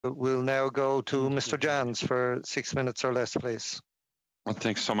We'll now go to Mr. Johns for 6 minutes or less, please. Well,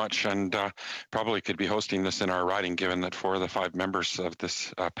 thanks so much, and probably could be hosting this in our riding, given that 4 of the 5 members of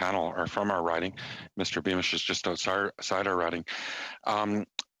this panel are from our riding. Mr. Beamish is just outside our riding. I'm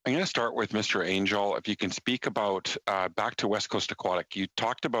going to start with Mr. Angel. If you can speak about, back to West Coast Aquatic, you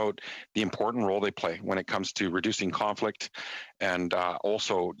talked about the important role they play when it comes to reducing conflict and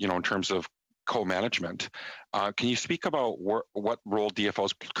also, in terms of co-management. Can you speak about what role DFO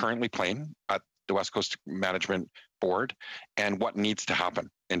is currently playing at the West Coast Management Board and what needs to happen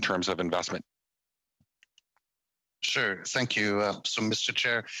in terms of investment? Sure, thank you. So, Mr.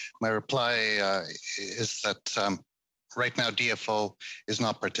 Chair, my reply is that right now, DFO is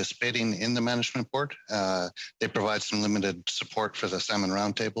not participating in the management board. They provide some limited support for the salmon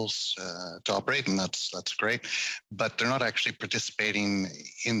roundtables to operate, and that's great. But they're not actually participating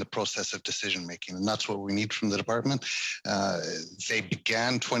in the process of decision making, and that's what we need from the department. They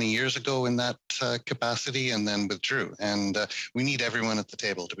began 20 years ago in that capacity and then withdrew. And we need everyone at the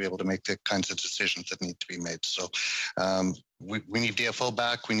table to be able to make the kinds of decisions that need to be made. So we need DFO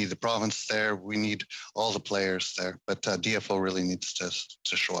back. We need the province there. We need all the players there. But DFO really needs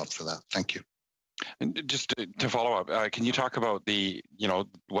to show up for that. Thank you. And just to follow up, can you talk about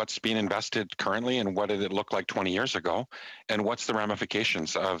what's being invested currently and what did it look like 20 years ago? And what's the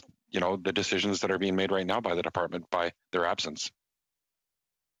ramifications of, the decisions that are being made right now by the department by their absence?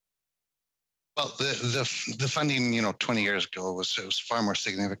 Well, the funding, 20 years ago was far more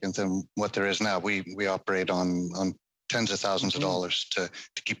significant than what there is now. We operate on tens of thousands of dollars to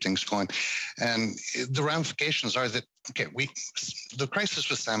keep things going. And the ramifications are that, the crisis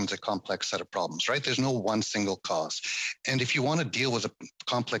with salmon is a complex set of problems, right? There's no one single cause. And if you want to deal with a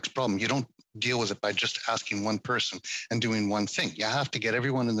complex problem, you don't deal with it by just asking one person and doing one thing. You have to get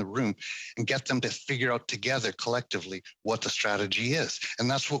everyone in the room and get them to figure out together collectively what the strategy is.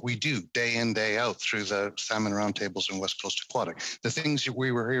 And that's what we do day in, day out through the salmon roundtables in West Coast Aquatic. The things that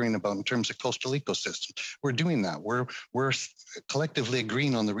we were hearing about in terms of coastal ecosystems, we're doing that. We're collectively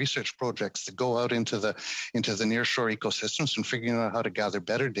agreeing on the research projects that go out into the nearshore ecosystems and figuring out how to gather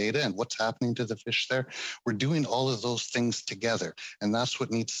better data and what's happening to the fish there. We're doing all of those things together. And that's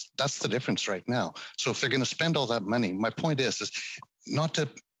the difference right now. So if they're going to spend all that money, my point is not to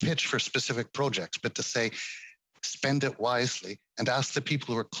pitch for specific projects, but to say, spend it wisely and ask the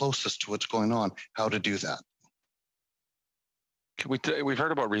people who are closest to what's going on how to do that. We've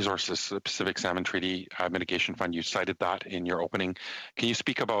heard about resources, the Pacific Salmon Treaty Mitigation Fund. You cited that in your opening. Can you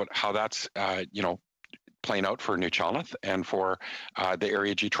speak about how that's, playing out for Nuu-Chah-Nulth and for the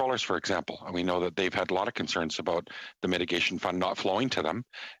Area G trawlers, for example? And we know that they've had a lot of concerns about the mitigation fund not flowing to them,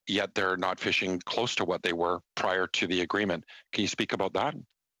 yet they're not fishing close to what they were prior to the agreement. Can you speak about that?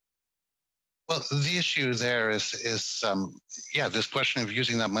 Well, the issue there is this question of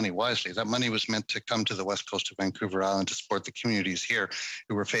using that money wisely. That money was meant to come to the west coast of Vancouver Island to support the communities here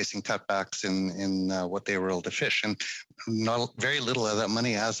who were facing cutbacks in what they were able to fish. And very little of that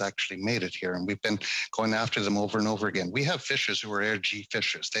money has actually made it here. And we've been going after them over and over again. We have fishers who are Air G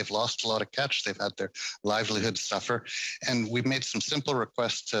fishers. They've lost a lot of catch. They've had their livelihood suffer. And we've made some simple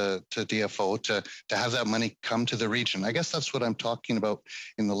requests to DFO to have that money come to the region. I guess that's what I'm talking about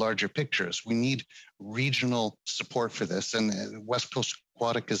in the larger pictures. We need regional support for this, and West Coast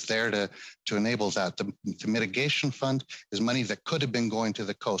Aquatic is there to enable that. The mitigation fund is money that could have been going to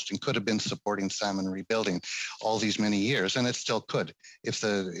the coast and could have been supporting salmon rebuilding all these many years, and it still could if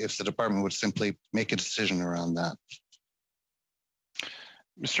the department would simply make a decision around that.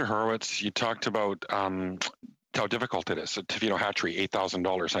 Mr. Hurwitz, you talked about how difficult it is. Tofino Hatchery,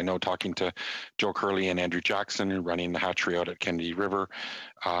 $8,000. I know talking to Joe Curley and Andrew Jackson, running the hatchery out at Kennedy River,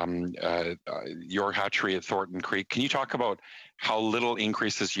 your hatchery at Thornton Creek. Can you talk about how little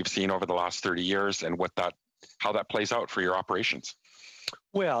increases you've seen over the last 30 years and how that plays out for your operations?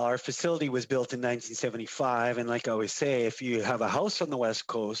 Well, our facility was built in 1975, and like I always say, if you have a house on the West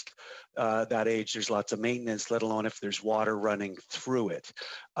Coast that age, there's lots of maintenance, let alone if there's water running through it.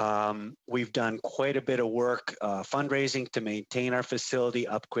 We've done quite a bit of work fundraising to maintain our facility,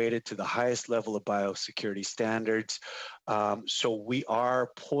 upgrade it to the highest level of biosecurity standards. So we are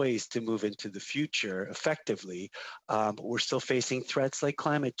poised to move into the future effectively, but we're still facing threats like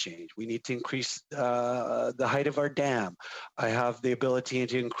climate change. We need to increase the height of our dam. I have the ability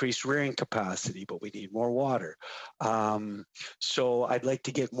to increase rearing capacity, but we need more water. So I'd like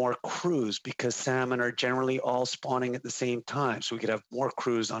to get more crews because salmon are generally all spawning at the same time. So we could have more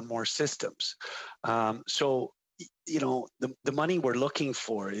crews on more systems. So the money we're looking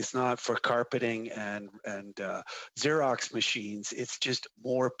for is not for carpeting and Xerox machines. It's just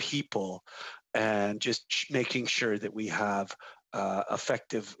more people and just making sure that we have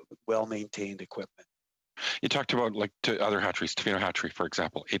effective, well-maintained equipment. You talked about like to other hatcheries, Tofino Hatchery, for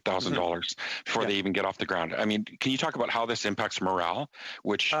example, $8,000 before they even get off the ground. I mean, can you talk about how this impacts morale,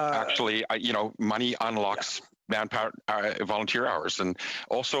 which actually, money unlocks manpower, volunteer hours, and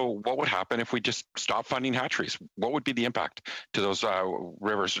also what would happen if we just stop funding hatcheries? What would be the impact to those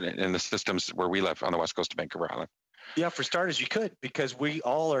rivers in the systems where we live on the west coast of Vancouver Island? Yeah, for starters, you could, because we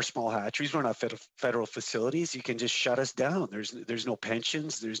all are small hatcheries. We're not federal facilities. You can just shut us down. There's no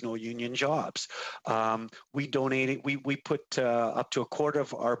pensions. There's no union jobs. We donated. We put up to a quarter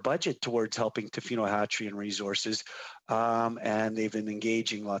of our budget towards helping Tofino Hatchery and Resources, and they've been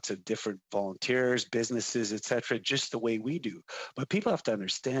engaging lots of different volunteers, businesses, etc., just the way we do. But people have to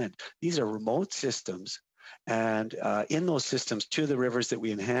understand these are remote systems, and in those systems, two of the rivers that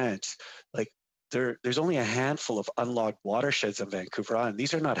we enhance, like. There's only a handful of unlogged watersheds on Vancouver Island.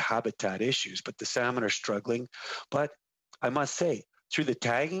 These are not habitat issues, but the salmon are struggling. But I must say, through the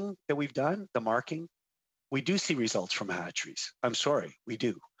tagging that we've done, the marking, we do see results from hatcheries. I'm sorry, we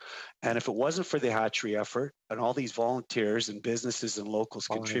do. And if it wasn't for the hatchery effort and all these volunteers and businesses and locals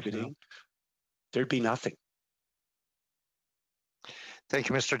contributing, there'd be nothing. Thank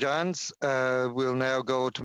you, Mr. Johns. We'll now go to